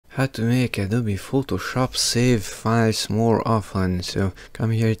How to make Adobe Photoshop save files more often. So come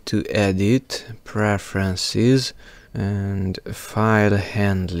here to Edit, Preferences, and File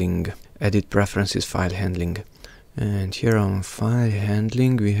Handling. Edit Preferences, File Handling. And here on File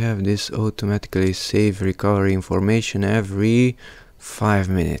Handling we have this automatically save recovery information every 5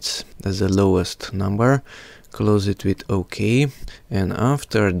 minutes. That's the lowest number. Close it with OK. And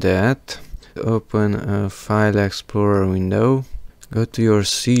after that, open a File Explorer window. Go to your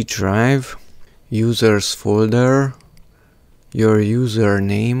C drive, Users folder, your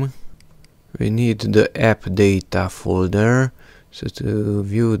username. We need the AppData folder. So to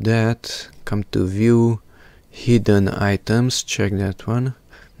view that, come to View, Hidden Items, check that one.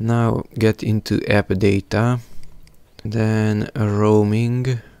 Now get into AppData, then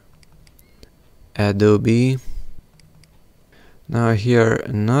Roaming, Adobe. Now here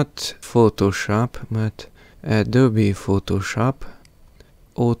not Photoshop, but Adobe Photoshop,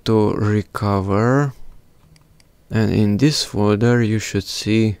 AutoRecover, and in this folder you should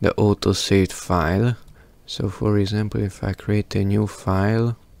see the auto-saved file. So for example, if I create a new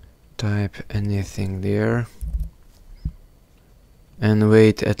file, type anything there and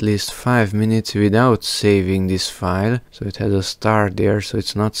wait at least 5 minutes without saving this file, so it has a star there, so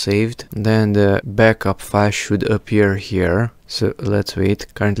it's not saved, then the backup file should appear here. So let's wait.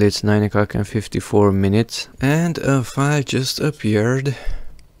 Currently it's 9 o'clock and 54 minutes and a file just appeared.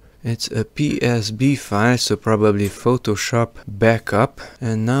 It's a PSB file, so probably Photoshop backup.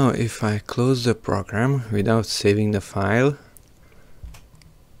 And now if I close the program without saving the file,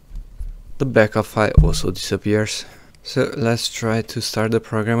 the backup file also disappears. So let's try to start the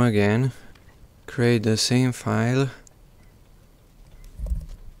program again. Create the same file.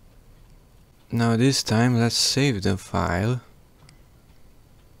 Now this time let's save the file.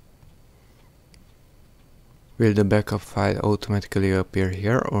 Will the backup file automatically appear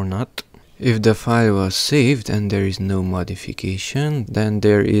here or not? If the file was saved and there is no modification, then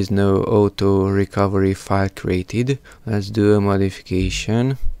there is no auto recovery file created. Let's do a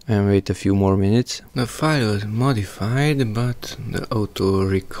modification and wait a few more minutes. The file was modified, but the auto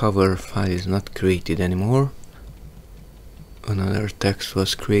recover file is not created anymore. Another text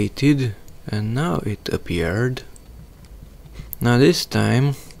was created and now it appeared. Now this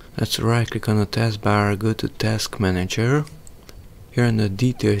time let's right click on the taskbar, go to Task Manager. Here on the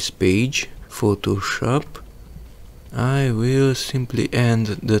Details page, Photoshop, I will simply end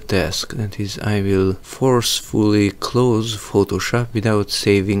the task. That is, I will forcefully close Photoshop without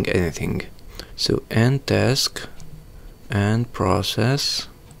saving anything. So end task, end process.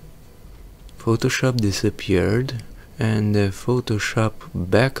 Photoshop disappeared and the Photoshop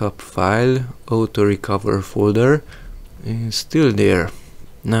backup file, auto recover folder, is still there.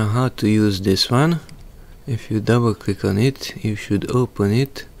 Now how to use this one? If you double click on it, you should open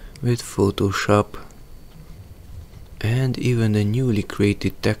it with Photoshop. And even the newly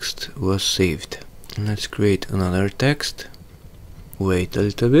created text was saved. Let's create another text. Wait a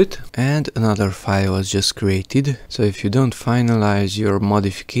little bit. And another file was just created. So if you don't finalize your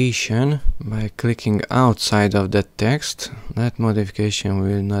modification by clicking outside of that text, that modification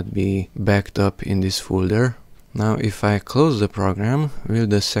will not be backed up in this folder. Now if I close the program, will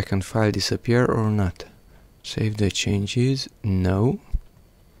the second file disappear or not? Save the changes, no.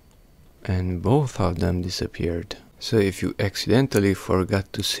 And both of them disappeared. So if you accidentally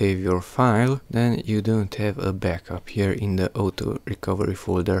forgot to save your file, then you don't have a backup here in the auto recovery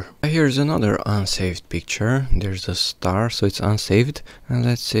folder. Here's another unsaved picture. There's a star, so it's unsaved. And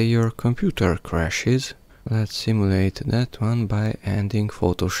let's say your computer crashes. Let's simulate that one by ending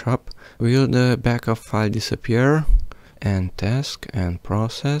Photoshop. Will the backup file disappear? End task, end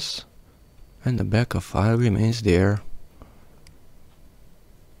process, and the backup file remains there.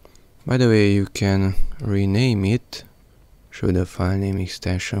 By the way, you can rename it. Show the file name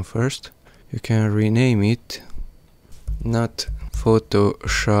extension first. You can rename it not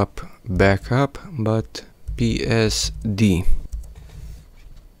Photoshop backup, but PSD.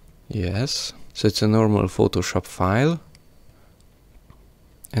 Yes. So it's a normal Photoshop file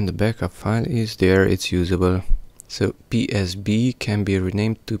and the backup file is there, it's usable. So PSB can be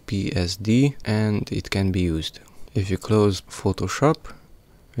renamed to PSD and it can be used. If you close Photoshop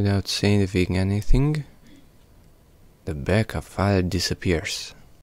without saving anything, the backup file disappears.